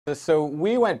So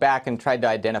we went back and tried to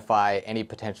identify any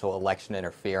potential election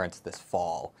interference this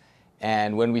fall.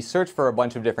 And when we searched for a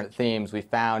bunch of different themes, we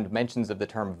found mentions of the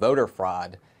term voter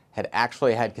fraud had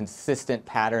actually had consistent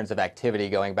patterns of activity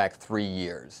going back 3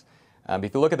 years.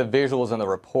 If you look at the visuals in the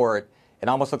report, it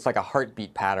almost looks like a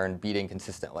heartbeat pattern beating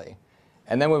consistently.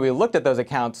 And then when we looked at those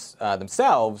accounts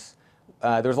themselves,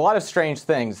 there was a lot of strange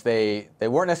things. They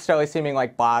weren't necessarily seeming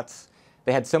like bots.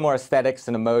 They had similar aesthetics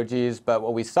and emojis, but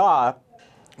what we saw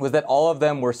was that all of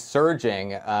them were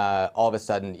surging all of a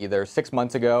sudden, either 6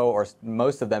 months ago or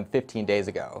most of them 15 days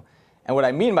ago. And what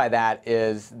I mean by that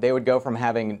is they would go from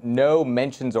having no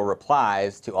mentions or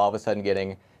replies to all of a sudden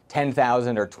getting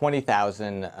 10,000 or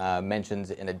 20,000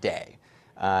 mentions in a day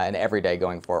and every day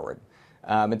going forward.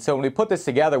 And so when we put this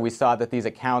together, we saw that these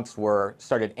accounts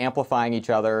started amplifying each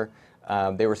other.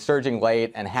 They were surging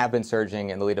late and have been surging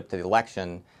in the lead up to the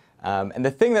election. And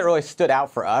the thing that really stood out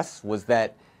for us was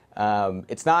that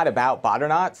it's not about bot or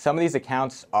not. Some of these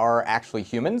accounts are actually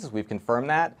humans. We've confirmed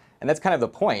that. And that's kind of the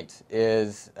point,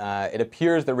 is it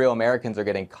appears that real Americans are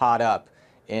getting caught up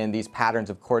in these patterns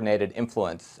of coordinated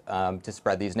influence to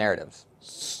spread these narratives.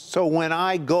 So when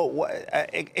I go,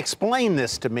 explain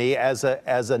this to me as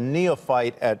a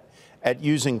neophyte at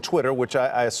using Twitter, which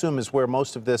I assume is where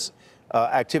most of this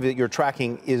activity that you're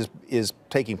tracking is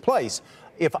taking place.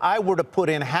 If I were to put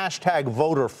in hashtag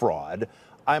voter fraud,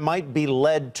 I might be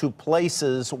led to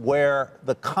places where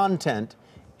the content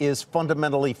is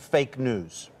fundamentally fake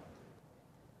news.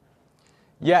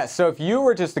 Yeah, so if you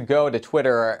were just to go to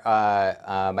Twitter,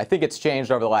 I think it's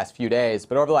changed over the last few days,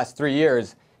 but over the last 3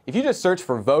 years, if you just search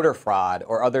for voter fraud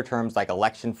or other terms like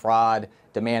election fraud,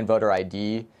 demand voter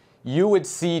ID, you would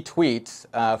see tweets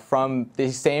from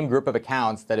the same group of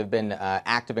accounts that have been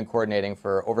active and coordinating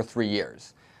for over 3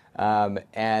 years.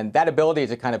 And that ability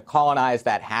to kind of colonize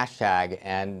that hashtag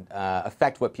and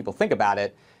affect what people think about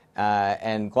it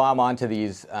and glom onto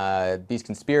these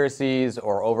conspiracies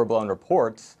or overblown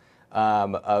reports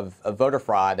of voter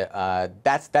fraud,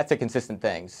 that's a consistent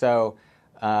thing. So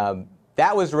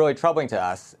that was really troubling to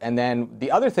us. And then the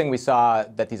other thing we saw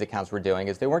that these accounts were doing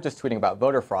is they weren't just tweeting about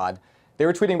voter fraud. They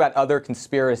were tweeting about other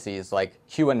conspiracies like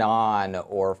QAnon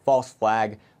or false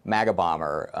flag MAGA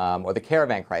bomber or the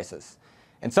caravan crisis.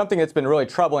 And something that's been really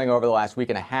troubling over the last week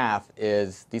and a half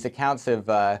is these accounts have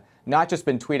not just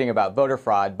been tweeting about voter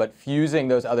fraud, but fusing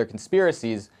those other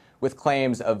conspiracies with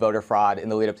claims of voter fraud in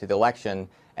the lead up to the election,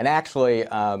 and actually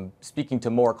speaking to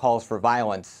more calls for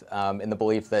violence in the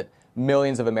belief that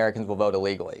millions of Americans will vote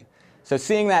illegally. So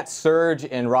seeing that surge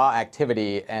in raw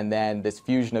activity and then this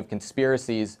fusion of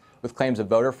conspiracies with claims of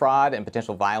voter fraud and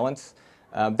potential violence,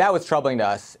 that was troubling to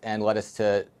us and led us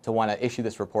to want to issue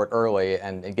this report early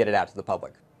and get it out to the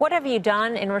public. What have you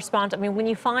done in response? I mean, when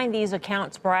you find these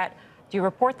accounts, Brett, do you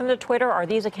report them to Twitter? Are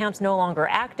these accounts no longer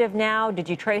active now? Did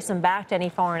you trace them back to any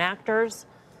foreign actors?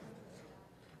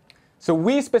 So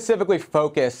we specifically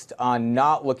focused on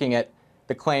not looking at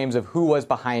the claims of who was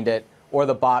behind it or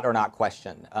the bot or not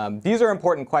question. These are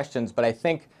important questions, but I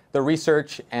think the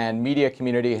research and media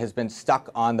community has been stuck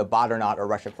on the bot or not or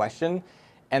Russia question.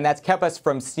 And that's kept us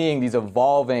from seeing these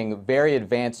evolving, very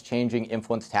advanced, changing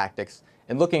influence tactics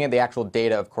and looking at the actual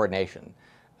data of coordination.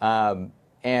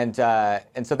 And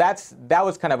so that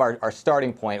was kind of our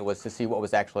starting point, was to see what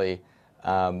was actually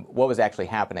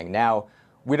happening. Now,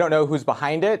 we don't know who's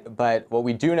behind it, but what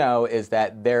we do know is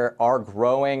that there are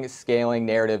growing, scaling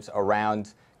narratives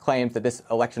around claims that this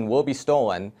election will be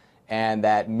stolen and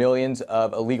that millions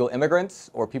of illegal immigrants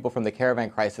or people from the caravan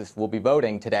crisis will be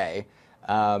voting today.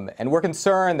 And we're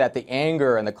concerned that the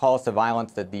anger and the calls to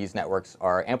violence that these networks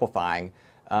are amplifying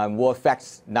will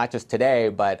affect not just today,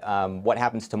 but what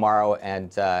happens tomorrow and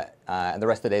the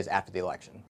rest of the days after the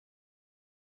election.